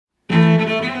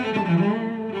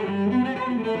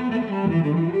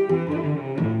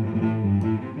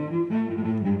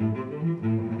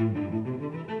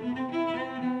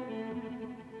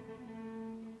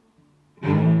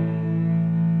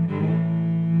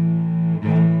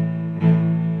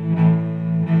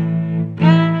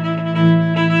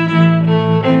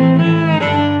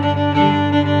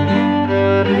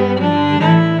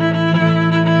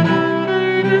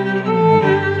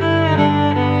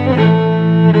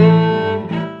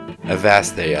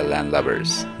Avast there,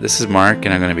 landlubbers. This is Mark,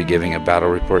 and I'm going to be giving a battle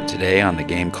report today on the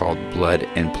game called Blood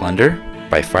and Plunder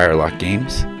by Firelock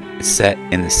Games. It's set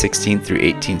in the 16th through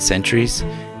 18th centuries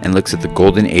and looks at the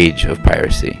golden age of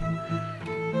piracy.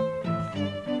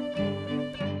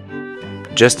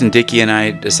 Justin, Dickey, and I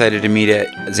decided to meet at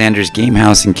Xander's Game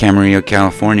House in Camarillo,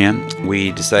 California.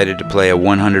 We decided to play a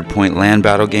 100-point land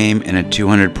battle game and a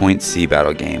 200-point sea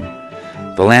battle game.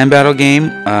 The land battle game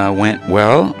went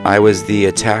well. I was the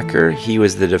attacker, he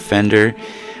was the defender.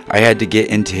 I had to get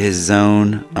into his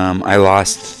zone. I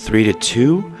lost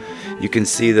 3-2. You can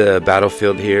see the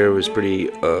battlefield here. It was pretty,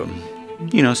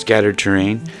 scattered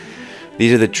terrain.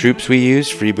 These are the troops we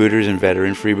used, freebooters and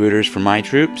veteran freebooters for my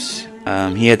troops.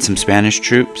 He had some Spanish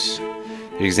troops.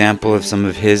 An example of some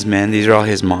of his men. These are all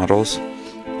his models.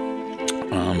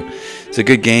 It's a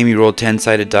good game. You roll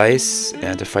 10-sided dice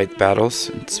to fight battles.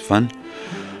 It's fun.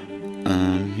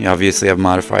 You obviously have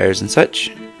modifiers and such.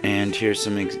 And here's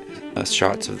some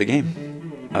shots of the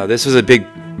game. This was a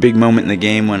big moment in the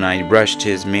game when I rushed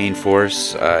his main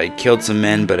force. I killed some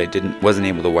men, but I wasn't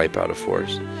able to wipe out a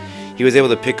force. He was able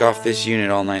to pick off this unit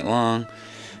all night long.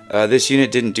 This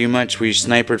unit didn't do much. We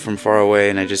sniped from far away,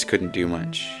 and I just couldn't do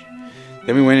much.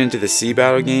 Then we went into the sea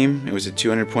battle game. It was a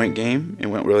 200-point game. It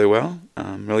went really well,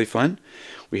 really fun.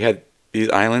 We had these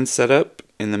islands set up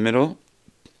in the middle.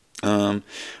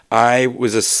 I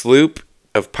was a sloop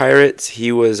of pirates. He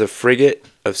was a frigate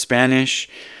of Spanish.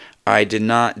 I did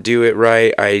not do it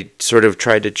right. I sort of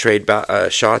tried to trade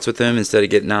shots with him instead of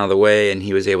getting out of the way, and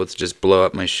he was able to just blow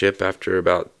up my ship after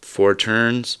about 4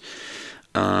 turns.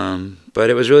 But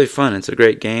it was really fun. It's a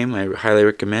great game. I highly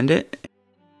recommend it.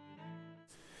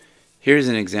 Here's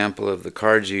an example of the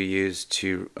cards you use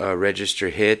to register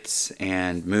hits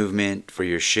and movement for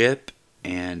your ship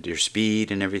and your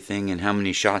speed and everything and how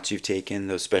many shots you've taken.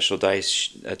 Those special dice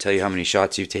tell you how many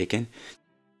shots you've taken.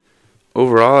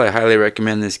 Overall, I highly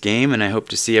recommend this game, and I hope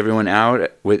to see everyone out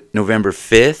with November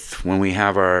 5th when we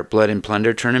have our Blood and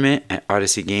Plunder tournament at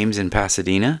Odyssey Games in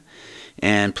Pasadena.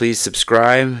 And please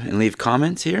subscribe and leave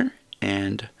comments here,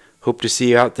 and hope to see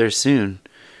you out there soon.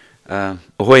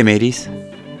 Ahoy, mateys.